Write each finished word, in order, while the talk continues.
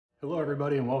Hello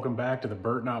everybody and welcome back to the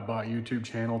Burt Not Bot YouTube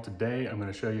channel. Today I'm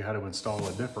going to show you how to install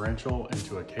a differential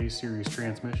into a K-series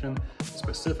transmission,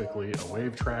 specifically a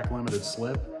Wavetrac limited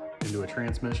slip into a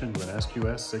transmission with an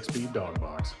SQS 6-speed dog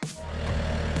box.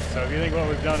 So if you think what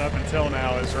we've done up until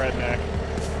now is redneck,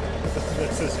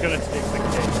 this is going to take the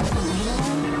cake.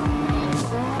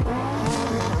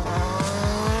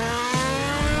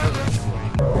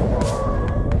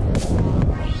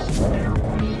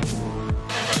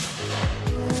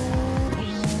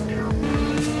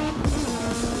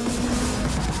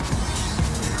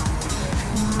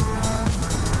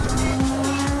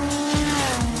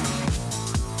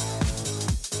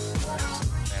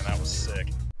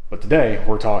 But today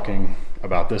we're talking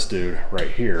about this dude right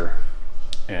here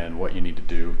and what you need to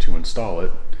do to install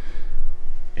it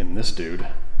in this dude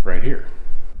right here.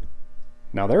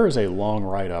 Now there is a long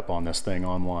write-up on this thing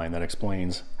online that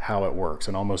explains how it works,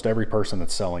 and almost every person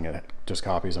that's selling it just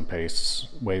copies and pastes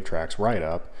Wavetrac's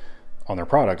write-up on their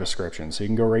product description, so you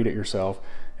can go read it yourself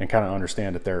and kind of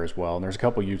understand it there as well. And there's a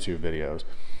couple YouTube videos.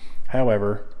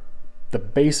 However, the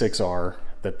basics are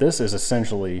that this is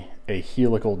essentially a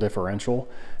helical differential,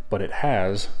 but it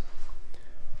has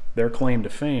their claim to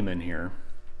fame in here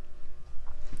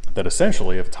that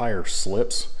essentially if tire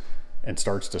slips and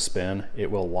starts to spin, it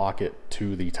will lock it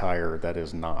to the tire that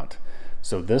is not.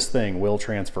 So this thing will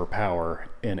transfer power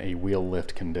in a wheel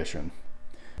lift condition.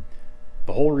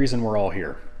 The whole reason we're all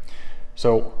here.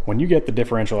 So when you get the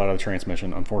differential out of the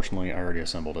transmission, unfortunately I already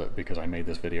assembled it because I made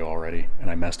this video already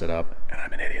and I messed it up and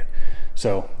I'm an idiot.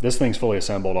 So this thing's fully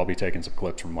assembled. I'll be taking some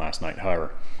clips from last night.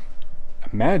 However,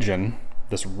 imagine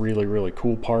this really, really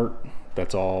cool part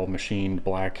that's all machined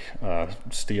black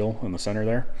steel in the center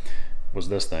there was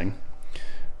this thing.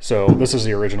 So this is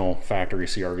the original factory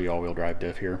CRV all-wheel drive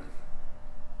diff here.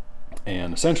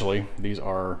 And essentially these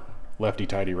are lefty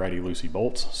tighty righty loosey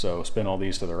bolts. So spin all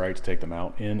these to the right to take them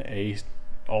out in a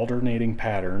alternating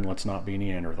pattern. Let's not be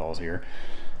Neanderthals here.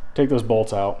 Take those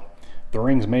bolts out. The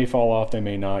rings may fall off, they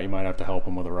may not. You might have to help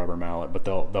them with a rubber mallet, but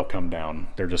they'll come down.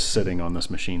 They're just sitting on this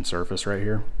machine surface right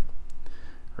here.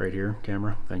 Right here,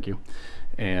 camera, thank you.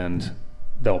 And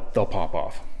they'll pop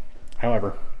off.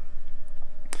 However,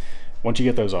 once you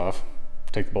get those off,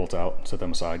 take the bolts out, set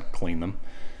them aside, clean them.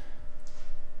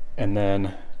 And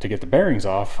then to get the bearings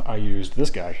off, I used this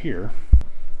guy here.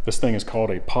 This thing is called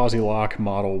a Posilock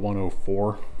Model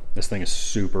 104. This thing is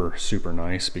super, super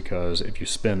nice because if you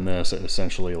spin this, it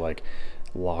essentially like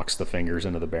locks the fingers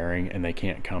into the bearing and they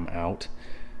can't come out.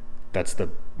 That's the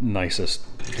nicest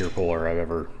gear puller I've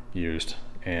ever used.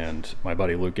 And my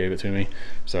buddy Luke gave it to me.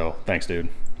 So thanks, dude.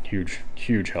 Huge,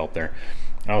 huge help there.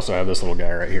 I also have this little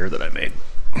guy right here that I made.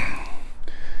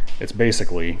 It's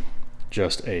basically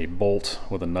just a bolt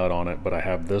with a nut on it, but I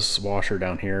have this washer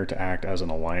down here to act as an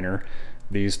aligner.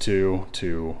 These two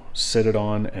to sit it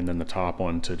on, and then the top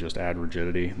one to just add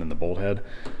rigidity, and then the bolt head.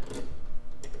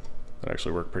 That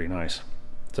actually worked pretty nice.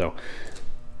 So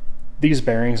these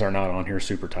bearings are not on here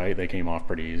super tight. They came off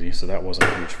pretty easy, so that wasn't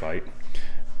a huge fight.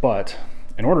 But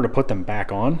in order to put them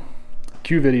back on,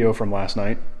 cue video from last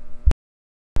night.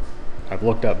 I've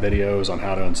looked up videos on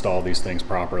how to install these things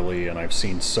properly, and I've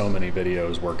seen so many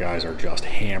videos where guys are just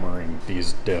hammering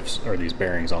these diffs or these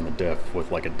bearings on the diff with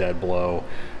like a dead blow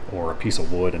or a piece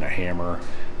of wood and a hammer.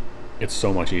 It's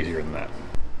so much easier than that.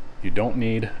 You don't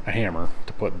need a hammer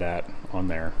to put that on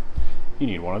there. You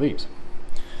need one of these.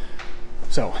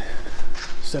 So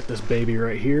set this baby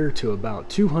right here to about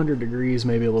 200 degrees,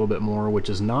 maybe a little bit more, which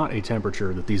is not a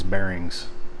temperature that these bearings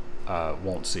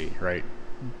won't see, right?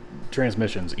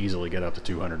 Transmissions easily get up to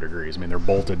 200 degrees. I mean, they're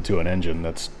bolted to an engine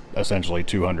that's essentially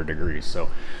 200 degrees.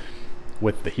 So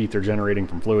with the heat they're generating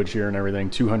from fluid shear and everything,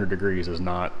 200 degrees is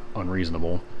not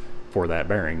unreasonable for that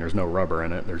bearing. There's no rubber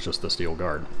in it, there's just the steel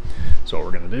guard. So what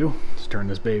we're gonna do is turn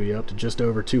this baby up to just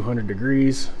over 200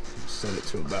 degrees, set it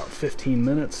to about 15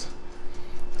 minutes,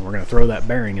 and we're gonna throw that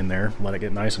bearing in there, let it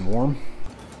get nice and warm.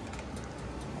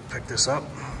 Pick this up,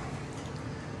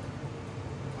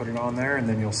 put it on there, and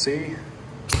then you'll see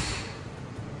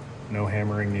no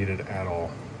hammering needed at all.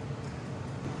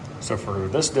 So for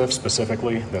this diff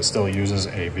specifically, that still uses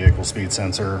a vehicle speed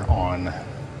sensor on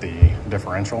the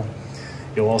differential,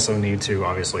 you'll also need to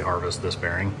obviously harvest this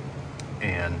bearing,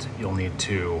 and you'll need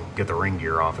to get the ring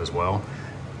gear off as well.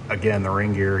 Again, the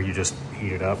ring gear, you just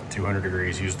heat it up 200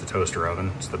 degrees, use the toaster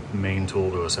oven. It's the main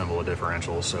tool to assemble a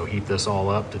differential. So heat this all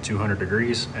up to 200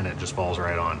 degrees and it just falls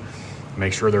right on.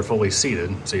 Make sure they're fully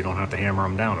seated so you don't have to hammer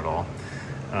them down at all.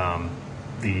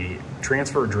 The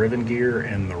transfer driven gear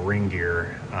and the ring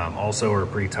gear also are a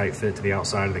pretty tight fit to the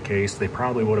outside of the case. They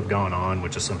probably would have gone on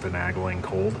with just some finagling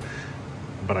cold.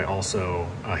 but I also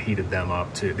heated them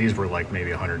up too. These were like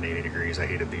maybe 180 degrees. I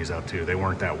heated these up too. They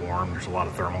weren't that warm. There's a lot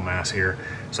of thermal mass here.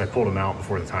 So I pulled them out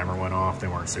before the timer went off. They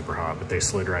weren't super hot, but they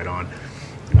slid right on.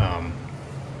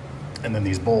 And then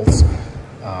these bolts,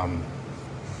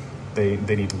 they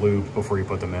need lube before you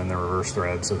put them in. They're reverse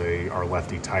thread, so they are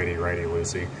lefty tighty, righty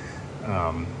loosey.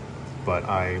 But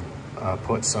I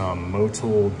put some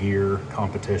Motul Gear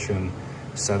Competition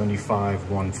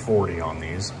 75-140 on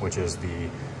these, which is the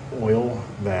oil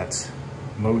that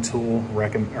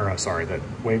that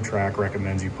Wavetrac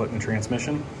recommends you put in the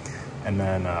transmission. And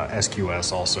then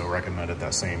SQS also recommended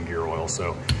that same gear oil.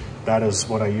 So that is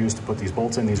what I use to put these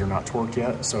bolts in. These are not torqued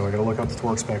yet, so I gotta look up the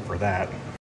torque spec for that.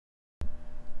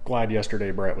 Glad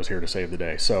yesterday Brett was here to save the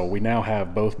day. So we now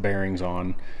have both bearings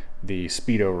on the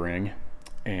speedo ring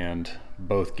and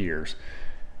both gears.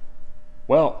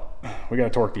 Well, we gotta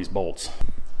torque these bolts.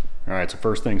 All right, so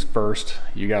first things first,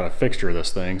 you gotta fixture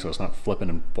this thing so it's not flipping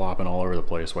and flopping all over the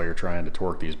place while you're trying to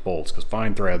torque these bolts, because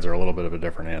fine threads are a little bit of a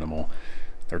different animal.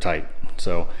 They're tight.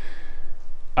 So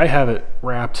I have it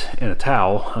wrapped in a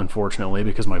towel, unfortunately,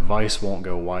 because my vise won't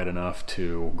go wide enough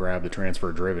to grab the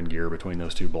transfer driven gear between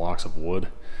those two blocks of wood,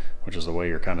 which is the way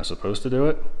you're kind of supposed to do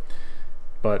it.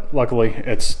 But luckily,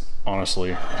 it's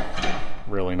honestly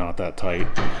really not that tight,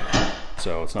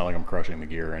 so it's not like I'm crushing the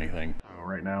gear or anything.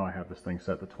 Right now I have this thing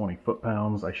set to 20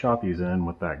 foot-pounds. I shot these in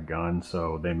with that gun,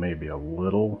 so they may be a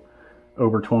little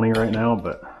over 20 right now,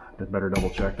 but I'd better double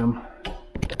check them.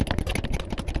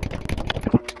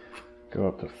 Go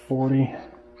up to 40.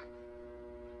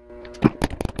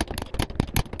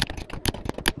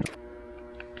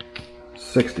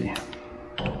 $60.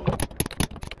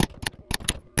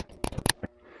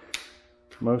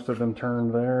 Most of them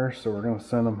turned there, so we're going to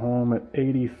send them home at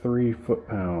 83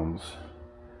 foot-pounds.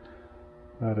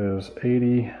 That is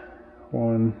 80,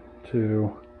 1,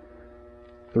 2,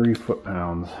 3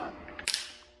 foot-pounds.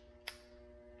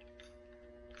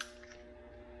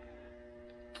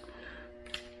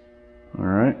 All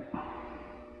right.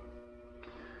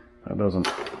 That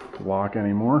doesn't lock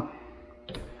anymore.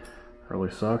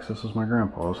 Really sucks. This is my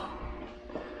grandpa's.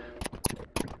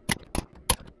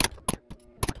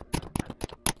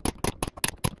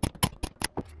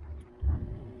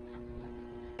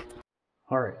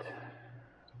 All right.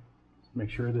 Make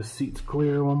sure this seat's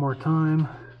clear one more time.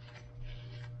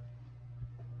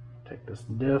 Take this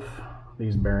diff.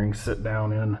 These bearings sit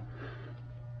down in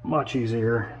much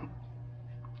easier.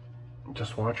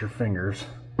 Just watch your fingers.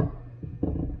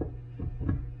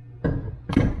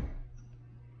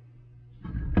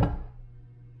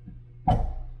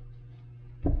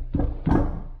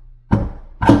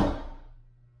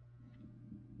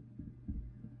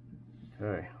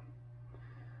 Okay.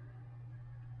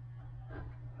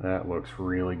 That looks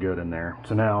really good in there.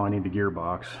 So now I need the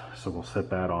gearbox, so we'll set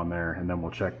that on there and then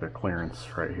we'll check the clearance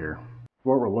right here.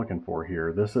 What we're looking for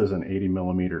here, this is an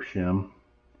 80mm shim,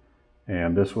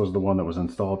 and this was the one that was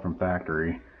installed from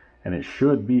factory, and it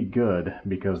should be good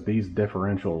because these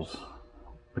differentials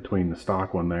between the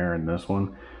stock one there and this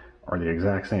one are the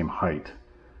exact same height.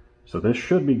 So this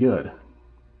should be good,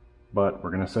 but we're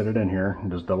gonna set it in here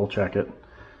and just double check it.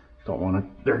 Don't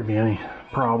want there to be any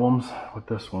problems with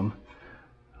this one.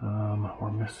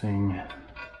 We're missing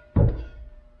one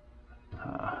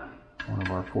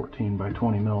of our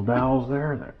 14x20mm dowels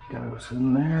there. That goes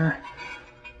in there.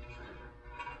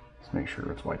 Let's make sure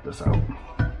let's wipe this out.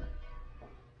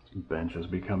 This bench is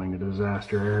becoming a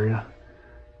disaster area.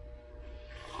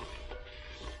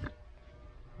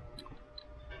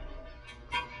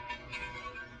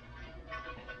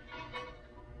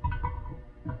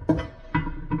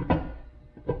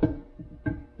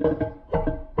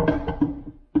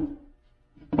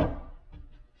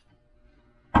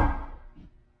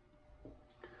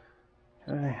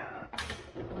 Okay.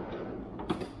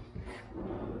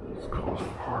 Let's close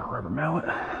for a rubber mallet.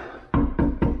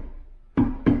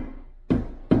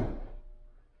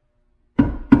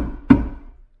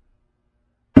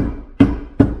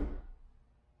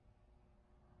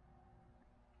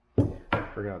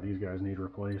 Forgot these guys need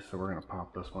replaced, so we're going to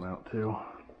pop this one out too.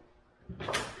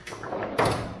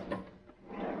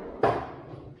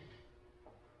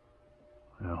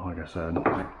 Well, like I said,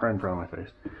 right in front of my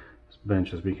face. This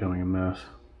bench is becoming a mess.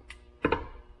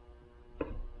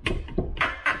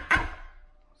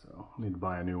 So I need to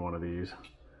buy a new one of these.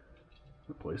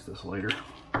 Replace this later.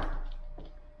 Put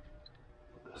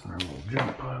this in our little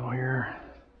junk pile here.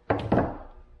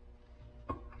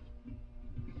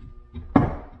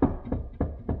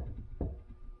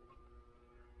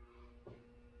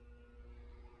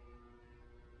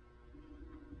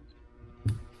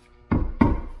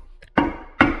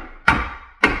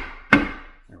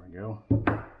 There we go.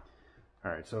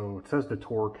 right, so it says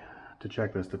to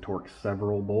check this, to torque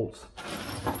several bolts.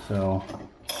 So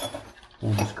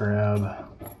we'll just grab,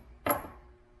 I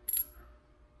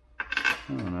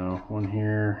don't know, one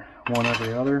here, one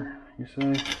every other, you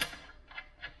say?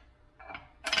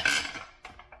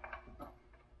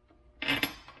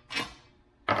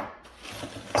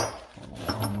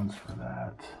 Ones for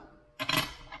that.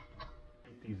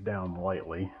 Keep these down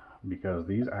lightly because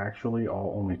these actually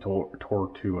all only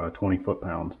torque to 20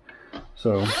 foot-pounds.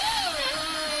 So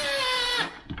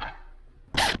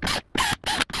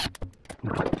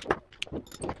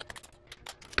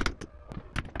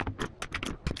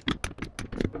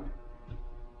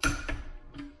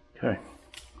okay,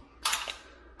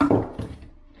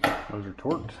 those are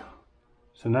torqued.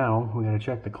 So now we got to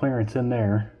check the clearance in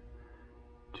there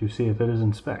to see if it is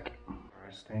in spec.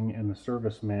 In the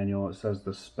service manual, it says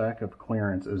the spec of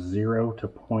clearance is 0 to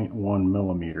 0.1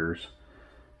 millimeters,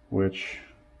 which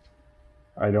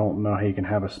I don't know how you can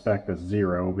have a spec that's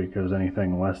 0 because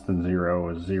anything less than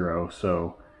 0 is 0.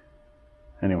 So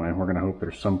anyway, we're going to hope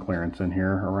there's some clearance in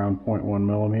here around 0.1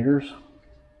 millimeters.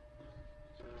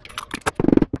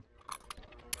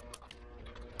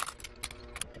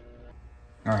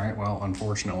 Alright, well,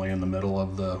 unfortunately in the middle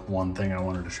of the one thing I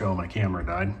wanted to show, my camera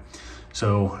died.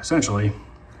 So essentially,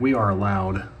 we are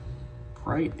allowed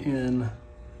right in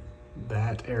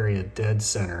that area, dead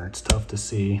center. It's tough to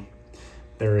see.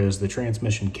 There is the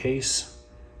transmission case,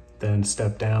 then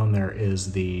step down there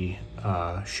is the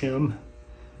shim,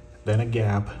 then a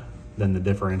gap, then the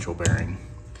differential bearing.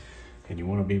 And you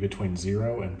want to be between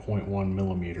 0 and 0.1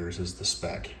 millimeters is the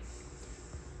spec.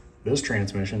 This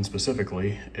transmission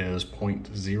specifically is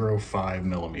 0.05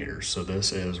 millimeters. So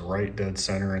this is right dead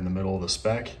center in the middle of the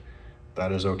spec.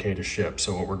 That is okay to ship.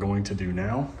 So what we're going to do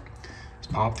now is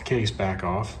pop the case back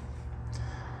off,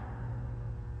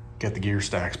 get the gear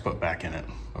stacks put back in it.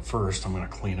 But first, I'm going to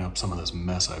clean up some of this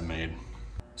mess I've made.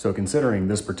 So considering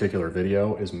this particular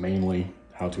video is mainly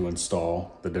how to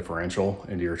install the differential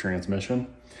into your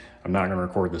transmission, I'm not going to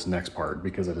record this next part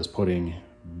because it is putting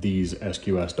these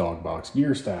SQS dog box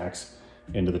gear stacks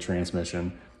into the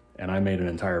transmission, and I made an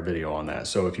entire video on that.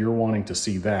 So if you're wanting to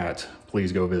see that,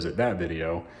 please go visit that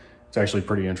video. It's actually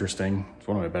pretty interesting. It's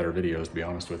one of my better videos, to be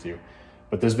honest with you.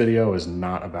 But this video is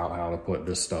not about how to put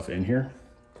this stuff in here.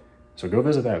 So go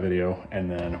visit that video,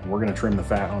 and then we're gonna trim the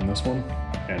fat on this one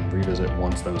and revisit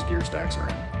once those gear stacks are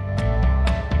in.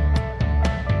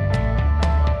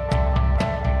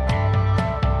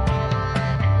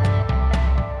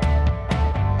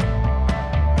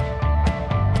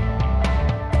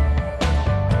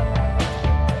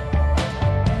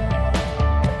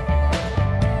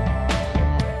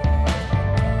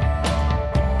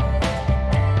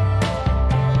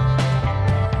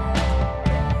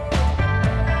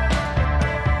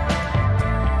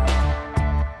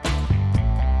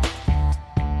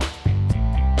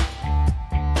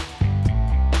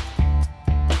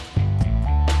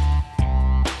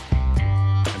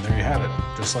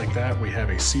 Just like that, we have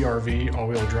a CRV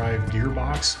all-wheel drive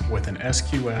gearbox with an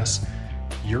SQS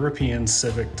European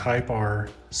Civic Type R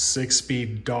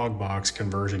 6-speed dog box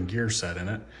conversion gear set in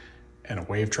it and a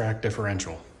Wavetrac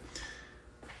differential.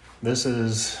 This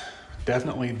is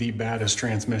definitely the baddest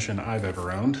transmission I've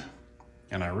ever owned,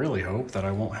 and I really hope that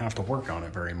I won't have to work on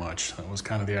it very much. That was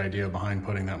kind of the idea behind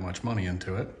putting that much money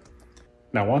into it.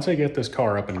 Now, once I get this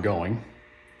car up and going,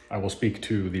 I will speak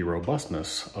to the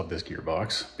robustness of this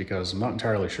gearbox because I'm not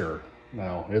entirely sure.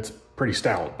 Now, it's pretty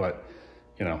stout, but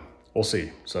you know, we'll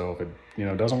see. So if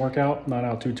it doesn't work out, not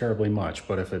out too terribly much,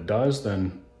 but if it does,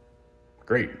 then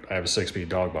great. I have a 6-speed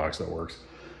dog box that works.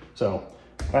 So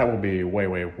that will be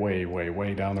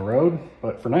way down the road.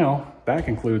 But for now, that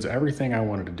concludes everything I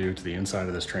wanted to do to the inside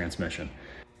of this transmission.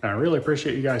 And I really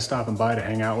appreciate you guys stopping by to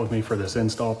hang out with me for this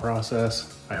install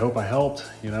process. I hope I helped.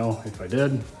 If I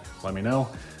did, let me know.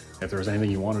 If there was anything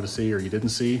you wanted to see or you didn't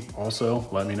see, also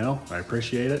let me know. I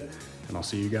appreciate it. And I'll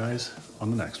see you guys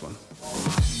on the next one.